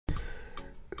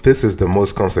This is the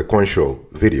most consequential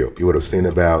video you would have seen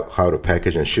about how to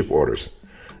package and ship orders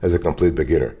as a complete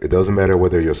beginner. It doesn't matter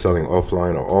whether you're selling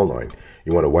offline or online.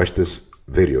 You want to watch this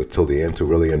video till the end to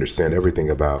really understand everything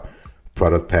about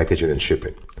product packaging and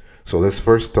shipping. So let's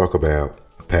first talk about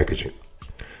packaging.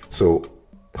 So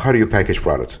how do you package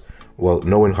products? Well,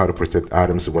 knowing how to protect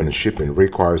items when shipping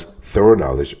requires thorough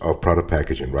knowledge of product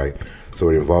packaging, right? So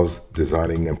it involves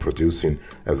designing and producing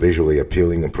a visually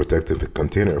appealing and protective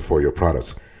container for your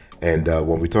products. And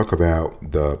when we talk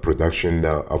about the production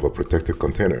of a protective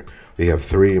container, we have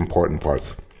three important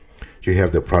parts. You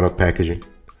have the product packaging,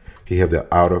 you have the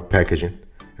outer packaging,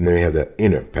 and then you have the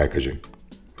inner packaging.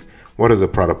 What is the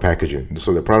product packaging?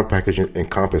 So the product packaging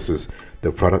encompasses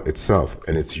the product itself,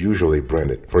 and it's usually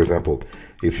branded. For example,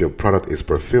 if your product is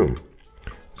perfume,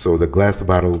 so the glass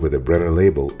bottle with the branded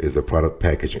label is the product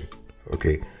packaging,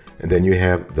 okay? And then you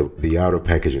have the outer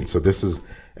packaging. So this is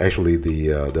actually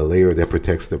the layer that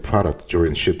protects the product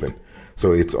during shipment.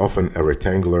 So it's often a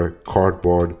rectangular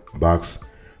cardboard box,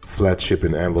 flat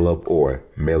shipping envelope, or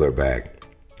mailer bag.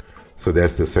 So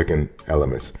that's the second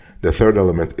element. The third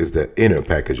element is the inner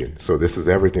packaging. So this is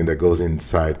everything that goes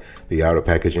inside the outer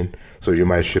packaging. So you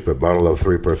might ship a bundle of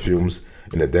 3 perfumes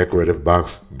in a decorative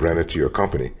box branded to your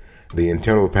company. The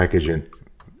internal packaging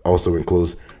also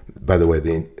includes, by the way,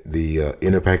 the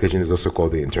inner packaging is also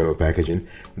called the internal packaging.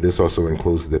 This also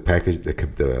includes the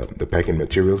packing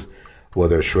materials,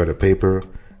 whether shredded paper,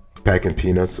 packing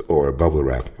peanuts, or bubble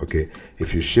wrap. Okay,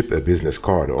 if you ship a business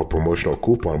card or promotional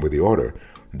coupon with the order,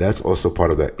 that's also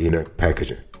part of the inner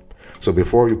packaging. So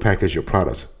before you package your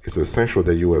products, it's essential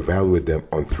that you evaluate them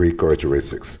on 3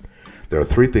 characteristics. There are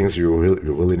 3 things you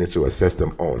really need to assess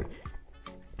them on.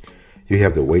 You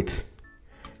have the weight,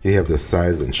 you have the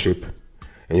size and shape,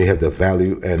 and you have the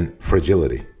value and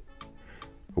fragility.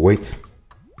 Weight,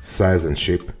 size and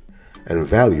shape, and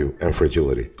value and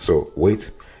fragility. So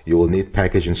weight, you will need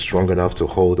packaging strong enough to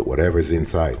hold whatever is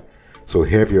inside. So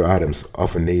heavier items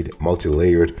often need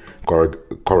multi-layered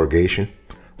corrugation,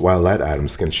 while light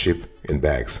items can ship in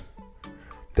bags.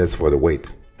 That's for the weight.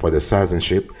 For the size and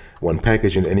shape, when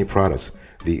packaging any products,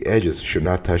 the edges should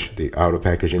not touch the outer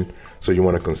packaging, so you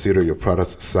want to consider your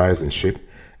product's size and shape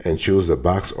and choose a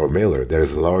box or mailer that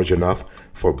is large enough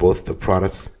for both the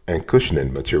products and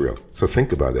cushioning material. So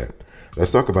think about that.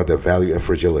 Let's talk about the value and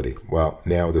fragility. Well,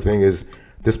 now the thing is,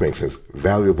 this makes sense.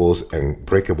 Valuables and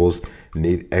breakables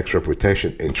need extra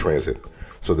protection in transit.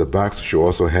 So the box should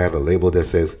also have a label that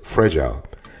says fragile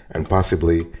and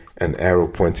possibly an arrow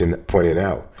pointing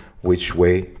out which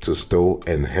way to stow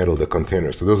and handle the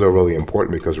container. So those are really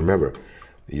important because remember,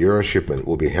 your shipment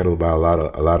will be handled by a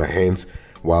lot of hands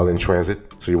while in transit.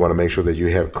 So you want to make sure that you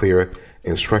have clear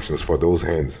instructions for those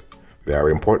hands.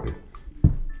 Very important.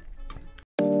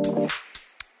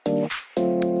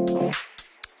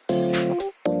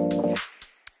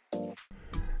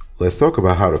 Let's talk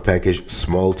about how to package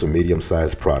small to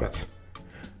medium-sized products.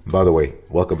 By the way,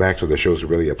 welcome back to the show. It's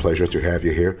really a pleasure to have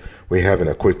you here. We're having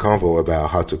a quick convo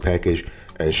about how to package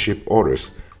and ship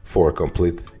orders for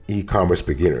complete e-commerce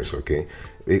beginners, okay?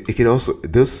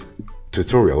 This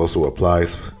tutorial also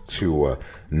applies to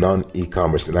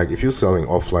non-e-commerce. Like if you're selling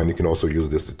offline, you can also use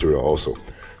this tutorial also.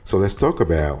 So let's talk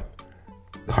about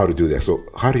how to do that. So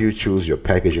how do you choose your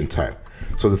packaging type?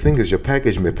 So the thing is, your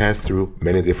package may pass through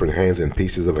many different hands and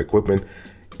pieces of equipment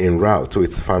en route to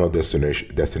its final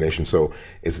destination. So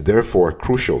it's therefore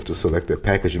crucial to select a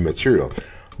packaging material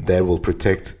that will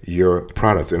protect your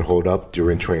products and hold up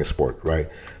during transport, right?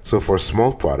 So for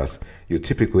small products, you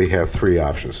typically have 3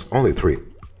 options, only 3.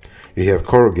 You have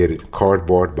corrugated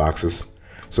cardboard boxes.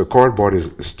 So cardboard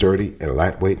is sturdy and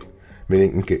lightweight,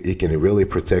 meaning it can really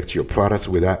protect your products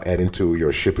without adding to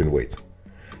your shipping weight.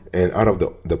 And out of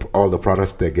all the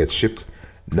products that get shipped,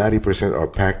 90% are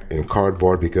packed in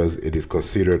cardboard because it is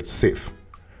considered safe.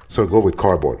 So go with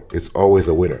cardboard. It's always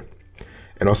a winner.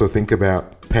 And also think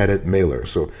about padded mailers.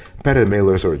 So padded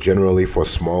mailers are generally for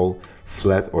small,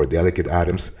 flat, or delicate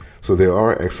items. So they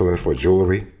are excellent for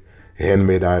jewelry,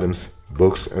 handmade items,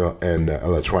 books, and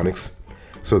electronics.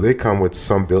 So they come with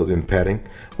some built-in padding,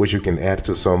 which you can add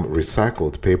to some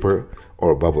recycled paper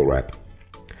or bubble wrap.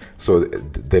 So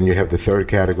then you have the third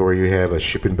category. You have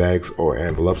shipping bags or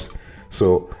envelopes.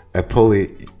 So a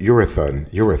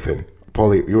polyurethane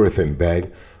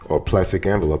bag or plastic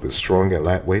envelope is strong and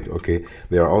lightweight. Okay,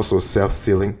 they are also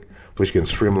self-sealing, which can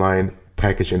streamline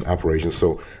packaging operations.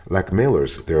 So like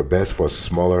mailers, they're best for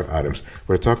smaller items.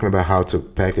 We're talking about how to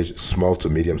package small to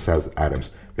medium-sized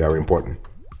items. Very important.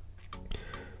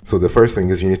 So the first thing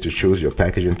is you need to choose your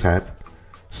packaging type.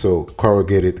 So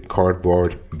corrugated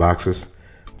cardboard boxes,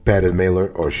 padded mailer,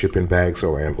 or shipping bags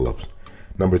or envelopes.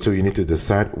 Number two, you need to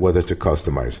decide whether to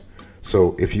customize.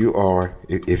 So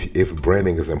if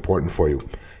branding is important for you,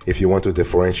 if you want to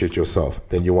differentiate yourself,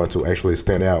 then you want to actually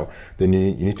stand out, then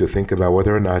you need to think about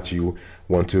whether or not you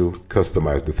want to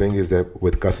customize. The thing is that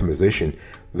with customization,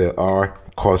 there are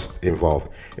costs involved,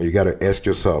 and you got to ask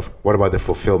yourself, what about the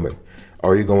fulfillment?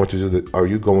 Are you going to do the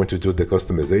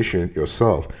customization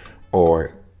yourself,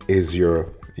 or is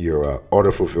your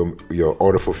order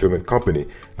fulfillment company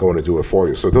going to do it for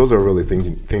you? So those are really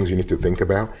things you need to think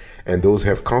about, and those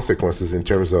have consequences in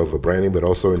terms of branding, but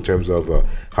also in terms of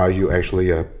how you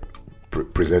actually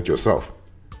present yourself.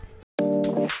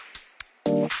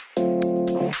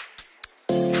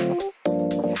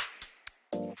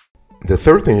 The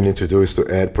third thing you need to do is to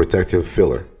add protective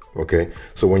filler. Okay,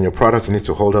 so when your products need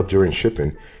to hold up during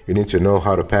shipping, you need to know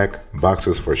how to pack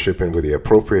boxes for shipping with the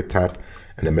appropriate type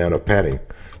and amount of padding.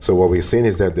 So what we've seen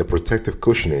is that the protective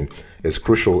cushioning is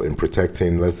crucial in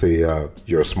protecting, let's say,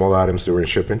 your small items during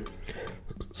shipping.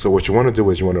 So what you want to do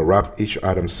is you want to wrap each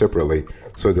item separately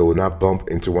so they will not bump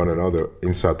into one another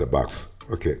inside the box.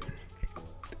 Okay,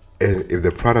 and if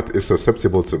the product is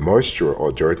susceptible to moisture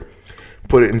or dirt,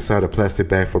 put it inside a plastic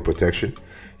bag for protection.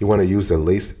 You want to use at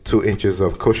least 2 inches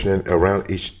of cushioning around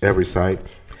every side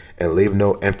and leave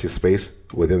no empty space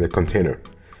within the container.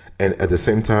 And at the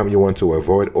same time, you want to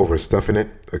avoid overstuffing it,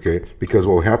 okay? Because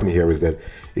what will happen here is that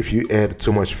if you add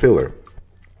too much filler,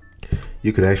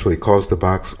 you could actually cause the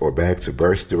box or bag to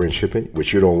burst during shipping,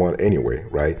 which you don't want anyway,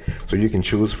 right? So you can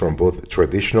choose from both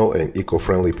traditional and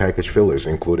eco-friendly package fillers,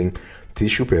 including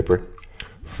tissue paper,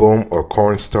 foam or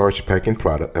cornstarch packing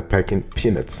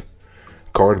peanuts,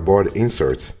 cardboard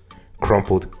inserts,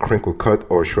 crumpled crinkle cut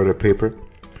or shredded paper,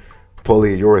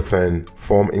 polyurethane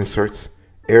foam inserts,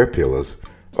 air peelers,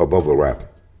 or bubble wrap.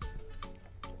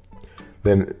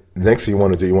 Then next thing you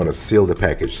want to do, you want to seal the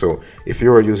package. So if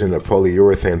you are using a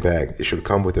polyurethane bag, it should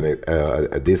come with an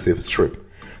adhesive strip.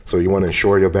 So you want to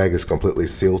ensure your bag is completely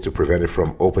sealed to prevent it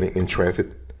from opening in transit.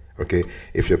 Okay,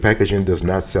 if your packaging does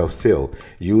not self-seal,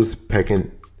 you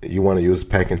want to use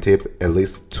packing tape at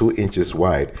least 2 inches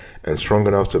wide and strong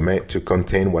enough to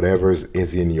contain whatever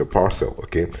is in your parcel.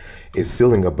 Okay, if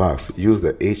sealing a box, use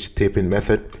the H-taping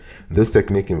method. This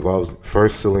technique involves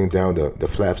first sealing down the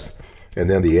flaps and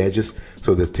then the edges,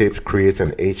 so the tape creates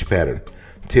an H pattern.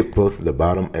 Tip both the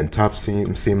bottom and top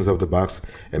seams of the box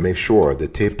and make sure the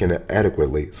tape can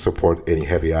adequately support any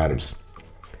heavy items.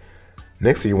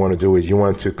 Next thing you want to do is you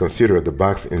want to consider the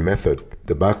box in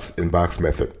box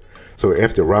method. So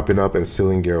after wrapping up and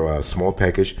sealing your small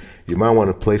package, you might want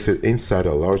to place it inside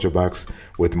a larger box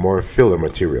with more filler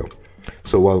material.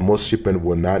 So while most shipment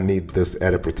will not need this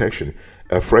added protection,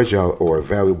 a fragile or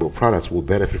valuable product will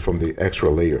benefit from the extra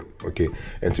layer. Okay,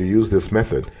 and to use this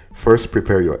method, first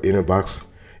prepare your inner box.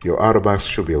 Your outer box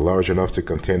should be large enough to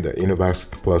contain the inner box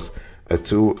plus a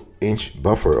 2-inch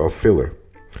buffer of filler.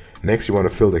 Next, you want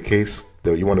to fill the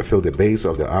base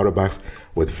of the outer box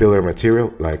with filler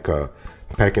material like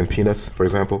packing peanuts, for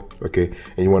example. Okay,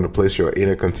 and you want to place your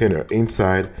inner container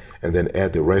inside and then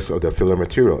add the rest of the filler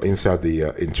material inside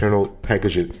the internal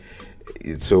packaging.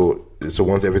 So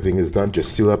once everything is done,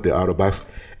 just seal up the outer box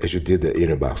as you did the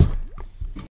inner box.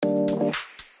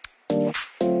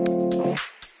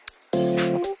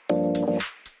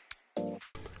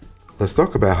 Let's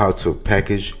talk about how to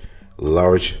package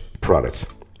large products.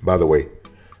 By the way,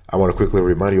 I want to quickly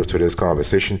remind you of today's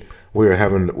conversation.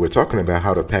 We're talking about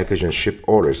how to package and ship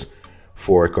orders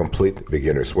for complete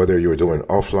beginners, whether you're doing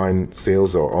offline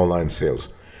sales or online sales.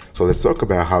 So let's talk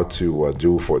about how to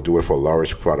do it for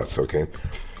large products. Okay,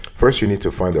 first you need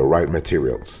to find the right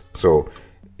materials. So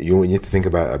you need to think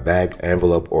about a bag,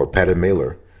 envelope, or padded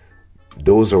mailer.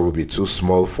 Those will be too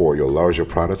small for your larger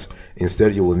products.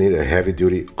 Instead, you will need a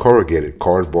heavy-duty corrugated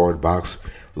cardboard box.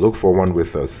 Look for one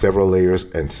with several layers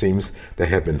and seams that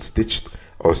have been stitched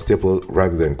or stapled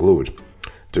rather than glued.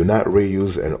 Do not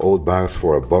reuse an old box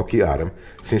for a bulky item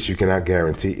since you cannot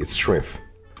guarantee its strength.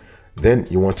 Then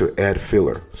you want to add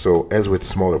filler. So as with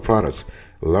smaller products,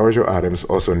 larger items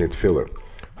also need filler.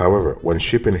 However, when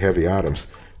shipping heavy items,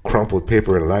 crumpled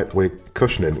paper and lightweight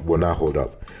cushioning will not hold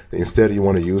up. Instead, you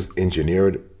want to use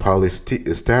engineered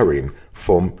polystyrene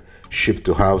foam shipped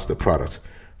to house the product.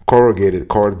 Corrugated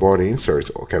cardboard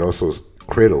inserts can also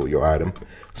cradle your item.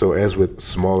 So as with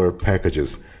smaller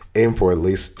packages, aim for at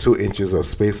least 2 inches of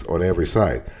space on every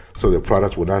side so the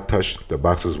product will not touch the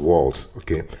box's walls.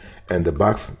 Okay, and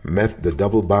the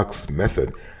double box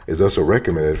method is also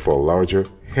recommended for larger,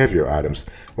 heavier items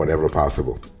whenever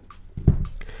possible.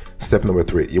 Step number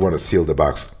 3, you want to seal the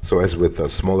box. So as with a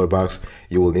smaller box,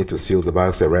 you will need to seal the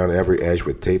box around every edge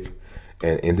with tape.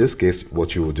 And in this case,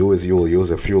 what you will do is you will use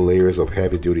a few layers of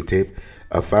heavy-duty tape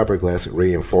A fiberglass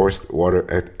reinforced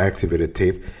water activated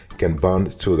tape can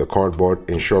bond to the cardboard,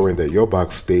 ensuring that your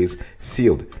box stays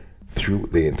sealed through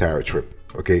the entire trip.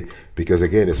 Okay, because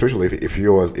again, especially if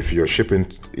you're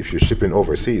shipping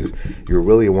overseas, you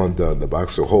really want the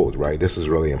box to hold, right? This is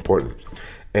really important.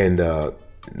 And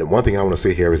the one thing I want to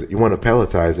say here is that you want to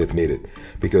palletize if needed,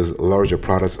 because larger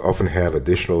products often have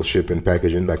additional shipping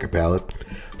packaging like a pallet.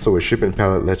 So a shipping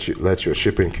pallet lets your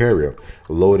shipping carrier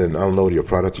load and unload your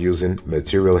product using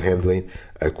material handling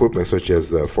equipment such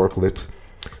as forklifts.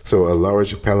 So a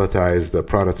large palletized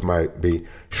product might be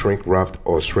shrink wrapped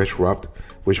or stretch wrapped,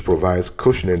 which provides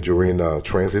cushioning during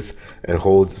transits and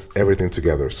holds everything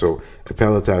together. So a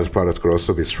palletized product could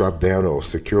also be strapped down or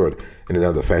secured in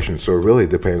another fashion. So it really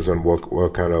depends on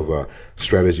what kind of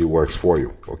strategy works for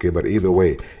you. Okay, but either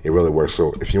way, it really works.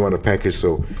 So if you want to package,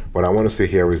 so what I want to say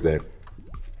here is that,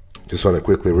 just want to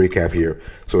quickly recap here.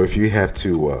 So if you have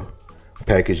to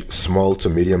package small to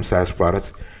medium-sized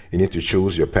products, you need to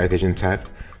choose your packaging type,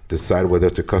 decide whether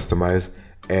to customize,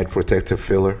 add protective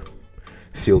filler,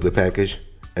 seal the package,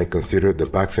 and consider the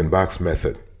box-in-box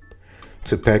method.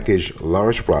 To package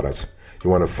large products, you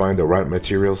want to find the right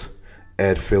materials,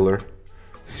 add filler,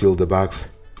 seal the box,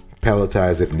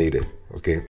 palletize if needed.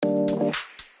 Okay.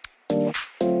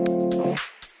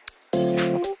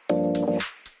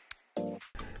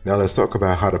 Now let's talk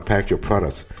about how to pack your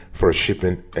products for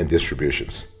shipping and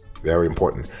distributions. Very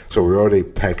important. So we already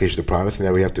packaged the products,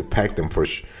 now we have to pack them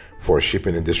for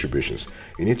shipping and distributions.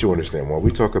 You need to understand, when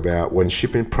we talk about when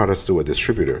shipping products to a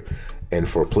distributor and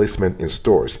for placement in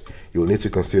stores, you'll need to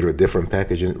consider different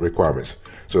packaging requirements.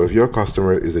 So if your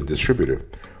customer is a distributor,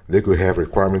 they could have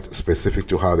requirements specific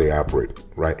to how they operate,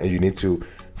 right? And you need to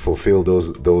fulfill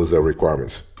those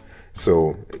requirements.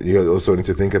 So you also need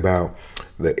to think about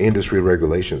the industry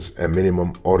regulations and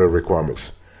minimum order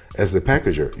requirements. As the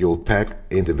packager, you'll pack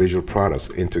individual products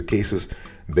into cases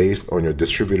based on your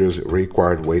distributor's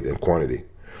required weight and quantity.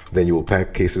 Then you will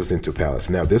pack cases into pallets.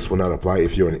 Now, this will not apply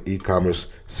if you're an e-commerce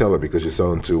seller because you're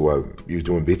selling to, you're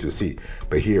doing B2C.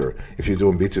 But here, if you're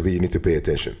doing B2B, you need to pay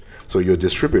attention. So your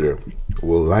distributor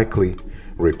will likely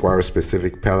require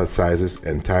specific pallet sizes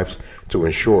and types to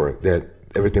ensure that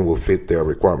everything will fit their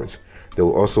requirements. They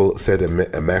will also set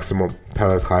a maximum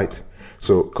pallet height.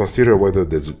 So consider whether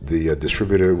the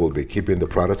distributor will be keeping the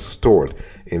products stored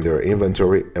in their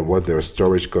inventory and what their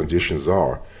storage conditions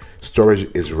are. Storage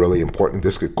is really important.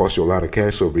 This could cost you a lot of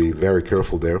cash, so be very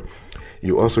careful there.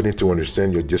 You also need to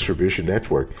understand your distribution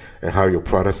network and how your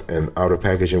products and outer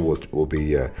packaging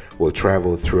will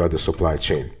travel throughout the supply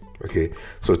chain. Okay,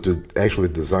 so to actually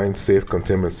design safe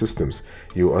containment systems,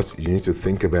 you need to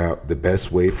think about the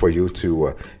best way for you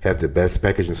to have the best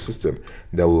packaging system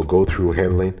that will go through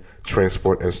handling,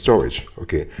 transport, and storage.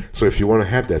 Okay, so if you want to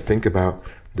have that, think about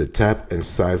the type and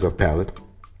size of pallet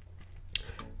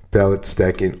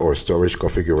stacking or storage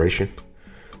configuration,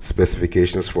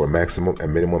 specifications for maximum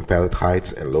and minimum pallet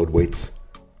heights and load weights.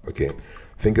 Okay,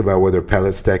 think about whether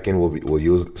pallet stacking will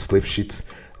use slip sheets,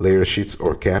 layer sheets,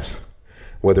 or caps.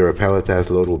 Whether a palletized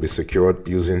load will be secured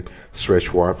using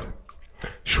stretch wrap,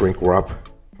 shrink wrap,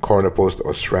 corner post,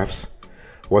 or straps.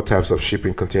 What types of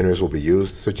shipping containers will be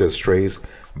used, such as trays,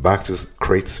 boxes,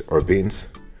 crates, or bins.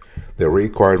 The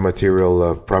required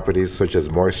material properties such as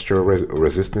moisture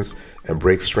resistance and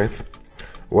break strength.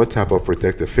 What type of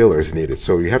protective filler is needed?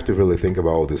 So you have to really think about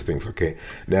all these things, okay?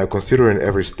 Now, considering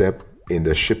every step in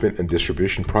the shipping and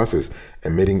distribution process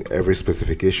and meeting every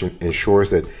specification ensures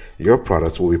that your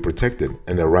products will be protected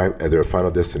and arrive at their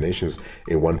final destinations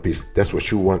in one piece. That's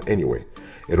what you want anyway.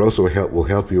 It also will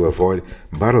help you avoid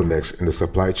bottlenecks in the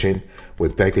supply chain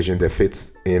with packaging that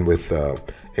fits in with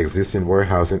existing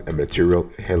warehousing and material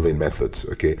handling methods.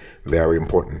 Okay, very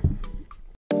important.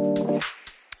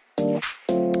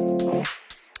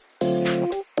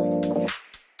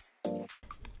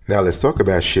 Now let's talk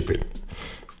about shipping.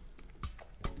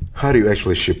 How do you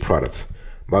actually ship products?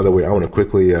 By the way, I want to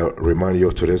quickly remind you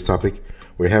of today's topic.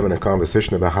 We're having a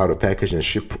conversation about how to package and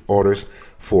ship orders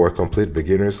for complete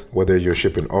beginners. Whether you're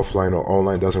shipping offline or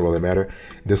online, doesn't really matter.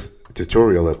 This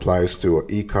tutorial applies to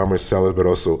e-commerce sellers, but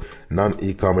also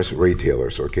non-e-commerce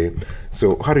retailers, okay?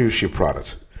 So how do you ship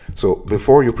products? So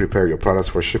before you prepare your products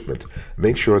for shipment,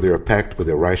 make sure they are packed with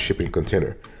the right shipping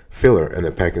container, filler, and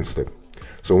a packing slip.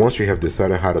 So once you have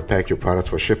decided how to pack your products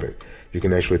for shipping, you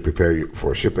can actually prepare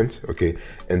for shipment, okay?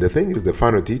 And the thing is, the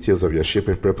final details of your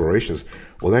shipping preparations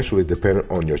will actually depend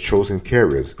on your chosen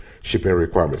carrier's shipping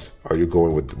requirements. Are you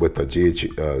going with the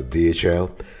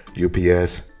DHL,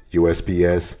 UPS,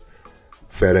 USPS,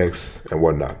 FedEx, and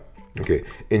whatnot? Okay,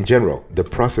 in general, the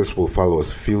process will follow a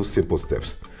few simple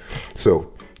steps.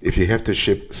 So If you have to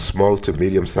ship small to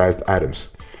medium-sized items,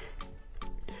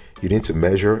 you need to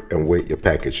measure and weigh your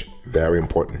package. Very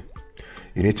important.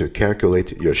 You need to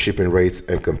calculate your shipping rates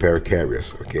and compare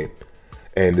carriers, okay?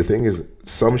 And the thing is,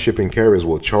 some shipping carriers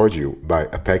will charge you by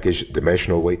a package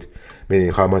dimensional weight,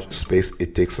 meaning how much space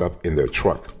it takes up in their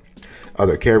truck.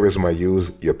 Other carriers might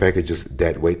use your package's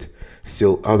dead weight.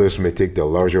 Still, others may take the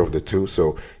larger of the two,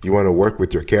 so you want to work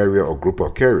with your carrier or group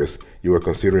of carriers you are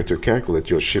considering to calculate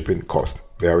your shipping cost.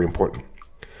 Very important.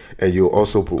 And you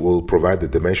also will provide the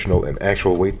dimensional and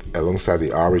actual weight alongside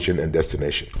the origin and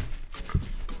destination.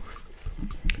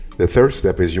 The third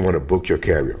step is you want to book your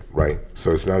carrier, right?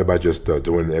 So it's not about just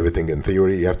doing everything in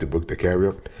theory. You have to book the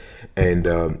carrier. And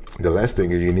the last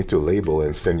thing is you need to label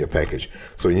and send your package.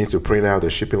 So you need to print out the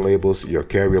shipping labels your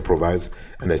carrier provides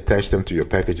and attach them to your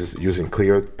packages using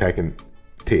clear packing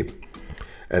tape.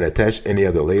 And attach any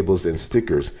other labels and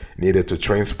stickers needed to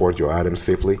transport your items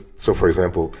safely. So for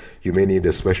example, you may need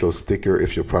a special sticker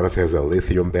if your product has a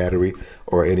lithium battery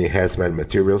or any hazmat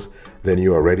materials, then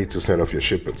you are ready to send off your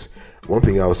shipments. One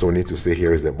thing I also need to say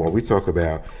here is that when we talk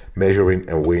about measuring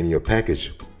and weighing your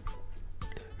package,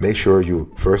 make sure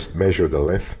you first measure the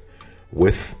length,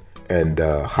 width, and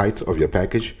height of your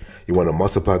package. You want to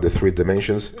multiply the 3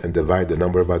 dimensions and divide the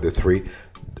number by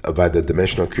the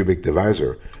dimensional cubic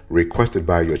divisor requested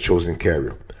by your chosen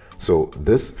carrier. So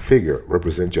this figure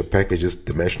represents your package's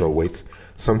dimensional weights,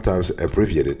 sometimes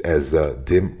abbreviated as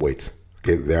DIM weights.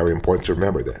 Okay, very important to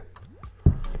remember that.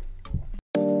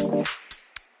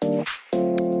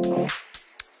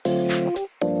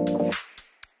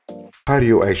 How do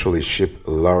you actually ship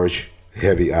large,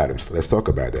 heavy items? Let's talk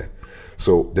about that.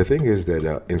 So the thing is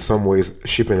that in some ways,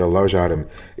 shipping a large item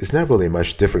is not really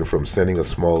much different from sending a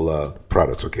small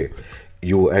product, okay?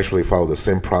 You will actually follow the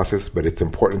same process, but it's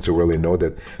important to really know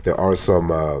that there are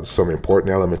some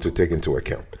important elements to take into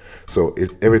account. So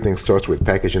everything starts with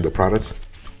packaging the products.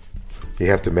 You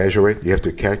have to measure it, you have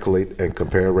to calculate and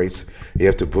compare rates, you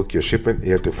have to book your shipment,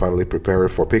 you have to finally prepare it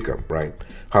for pickup, right?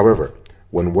 However,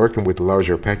 when working with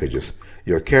larger packages,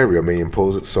 your carrier may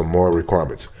impose some more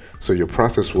requirements. So your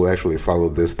process will actually follow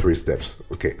these 3 steps.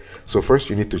 Okay, so first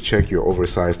you need to check your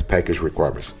oversized package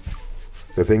requirements.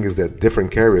 The thing is that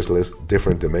different carriers list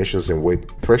different dimensions and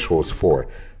weight thresholds for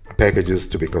packages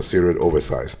to be considered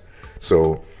oversized.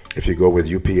 So if you go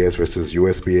with UPS versus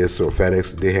USPS or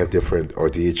FedEx, they have different, or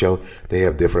DHL, they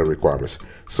have different requirements.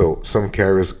 So some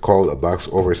carriers call a box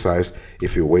oversized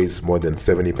if it weighs more than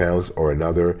 70 pounds or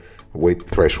another weight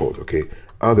threshold, okay?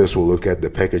 Others will look at the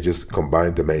package's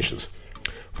combined dimensions.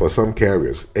 For some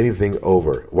carriers, anything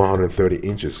over 130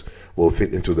 inches will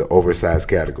fit into the oversized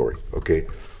category, okay?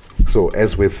 So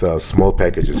as with small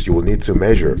packages, you will need to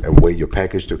measure and weigh your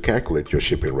package to calculate your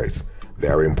shipping rates.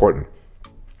 Very important.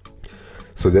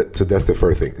 So that's the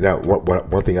first thing. Now,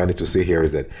 one thing I need to say here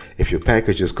is that if your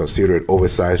package is considered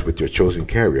oversized with your chosen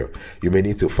carrier, you may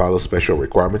need to follow special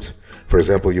requirements. For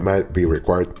example, you might be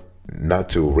required not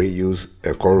to reuse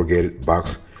a corrugated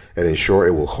box and ensure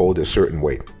it will hold a certain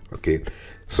weight, okay?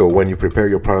 So when you prepare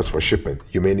your products for shipment,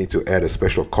 you may need to add a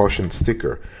special caution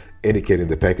sticker indicating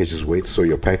the package's weight so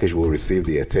your package will receive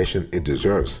the attention it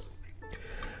deserves.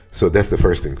 So that's the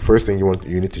first thing. First thing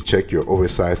you need to check your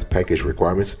oversized package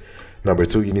requirements. Number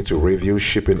 2, you need to review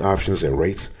shipping options and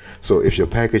rates. So if your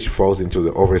package falls into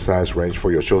the oversized range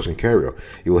for your chosen carrier,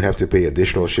 you will have to pay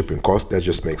additional shipping costs. That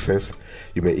just makes sense.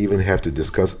 You may even have to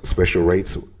discuss special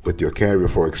rates with your carrier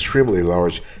for extremely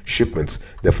large shipments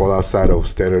that fall outside of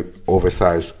standard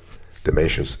oversized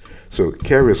dimensions. So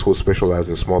carriers who specialize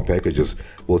in small packages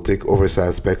will take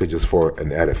oversized packages for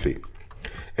an added fee.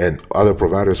 And other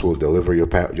providers will deliver your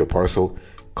parcel,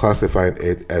 classifying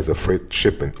it as a freight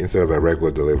shipment instead of a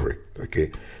regular delivery,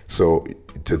 okay? So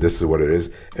this is what it is.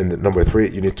 And number 3,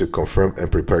 you need to confirm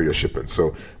and prepare your shipment.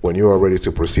 So when you are ready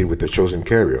to proceed with the chosen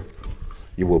carrier,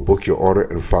 you will book your order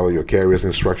and follow your carrier's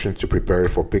instructions to prepare it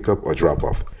for pickup or drop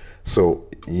off. So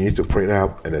you need to print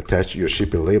out and attach your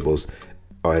shipping labels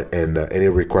and any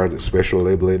required special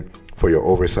labeling for your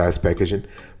oversized packaging.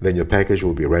 Then your package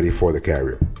will be ready for the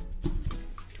carrier.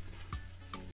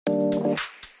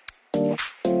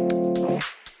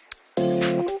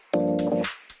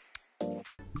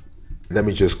 Let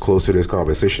me just close to this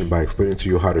conversation by explaining to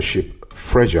you how to ship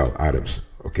fragile items,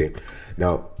 okay?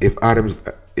 Now,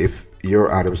 if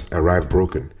your items arrive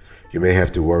broken, you may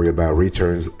have to worry about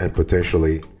returns and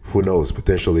potentially, who knows,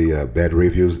 bad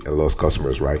reviews and lost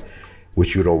customers, right?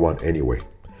 Which you don't want anyway.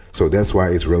 So that's why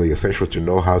it's really essential to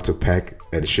know how to pack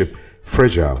and ship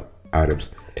fragile items.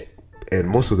 And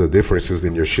most of the differences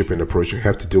in your shipping approach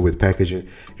have to do with packaging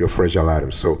your fragile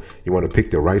items. So you want to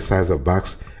pick the right size of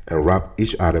box and wrap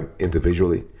each item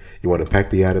individually. You want to pack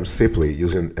the items safely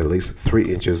using at least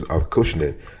 3 inches of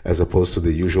cushioning as opposed to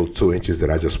the usual 2 inches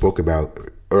that I just spoke about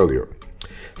earlier.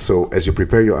 So as you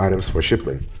prepare your items for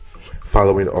shipment,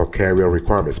 following our carrier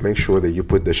requirements, make sure that you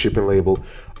put the shipping label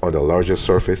on the largest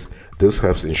surface. This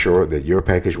helps ensure that your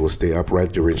package will stay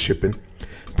upright during shipping,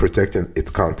 protecting its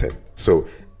content. So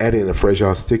adding a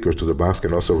fragile sticker to the box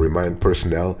can also remind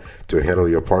personnel to handle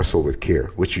your parcel with care,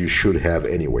 which you should have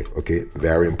anyway, okay?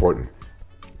 Very important.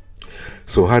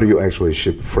 So how do you actually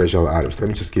ship fragile items? Let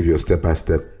me just give you a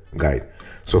step-by-step guide.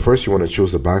 So first you want to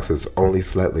choose a box that's only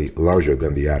slightly larger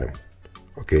than the item.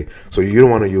 Okay, so you don't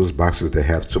want to use boxes that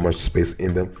have too much space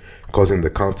in them, causing the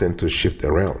content to shift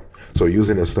around. So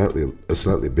using a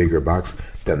slightly bigger box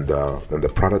than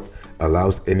the product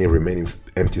allows any remaining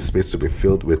empty space to be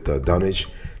filled with dunnage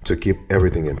to keep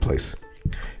everything in place.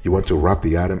 You want to wrap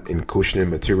the item in cushioning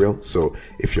material. So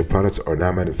if your products are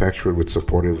not manufactured with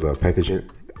supportive packaging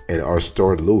and are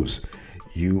stored loose,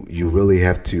 you really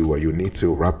have to you need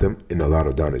to wrap them in a lot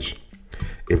of dunnage.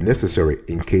 If necessary,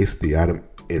 encase the item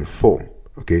in foam.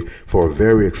 Okay, for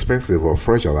very expensive or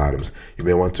fragile items, you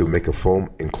may want to make a foam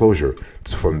enclosure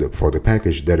for the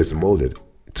package that is molded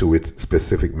to its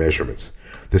specific measurements.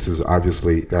 This is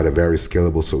obviously not a very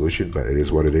scalable solution, but it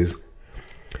is what it is.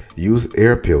 Use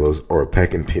air pillows or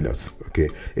packing peanuts. Okay,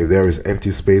 if there is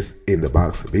empty space in the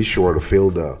box, be sure to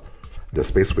fill the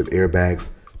space with airbags,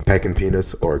 packing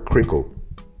peanuts, or crinkle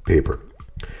paper.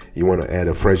 You want to add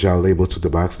a fragile label to the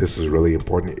box. This is really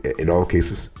important in all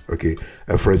cases. Okay,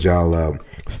 a fragile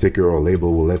sticker or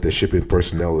label will let the shipping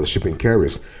personnel or the shipping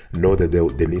carriers know that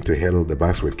they need to handle the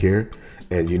box with care,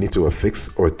 and you need to affix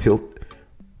or tilt.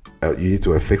 You need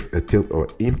to affix a tilt or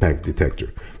impact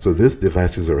detector. So these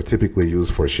devices are typically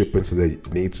used for shipments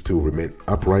that need to remain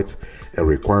upright and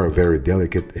require very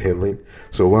delicate handling.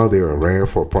 So while they are rare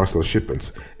for parcel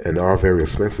shipments and are very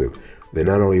expensive, they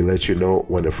not only let you know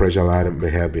when the fragile item may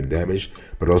have been damaged,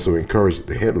 but also encourage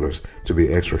the handlers to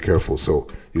be extra careful. So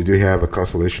you do have a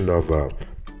constellation of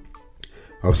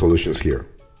solutions here.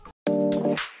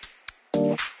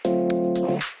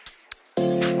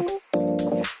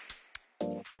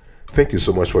 Thank you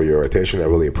so much for your attention. I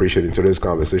really appreciate it. In today's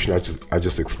conversation, I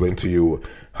just explained to you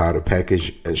how to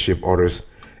package and ship orders.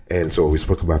 And so we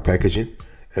spoke about packaging,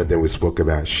 and then we spoke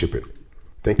about shipping.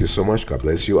 Thank you so much. God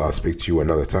bless you. I'll speak to you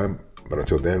another time. But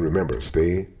until then, remember,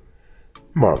 stay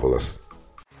marvelous.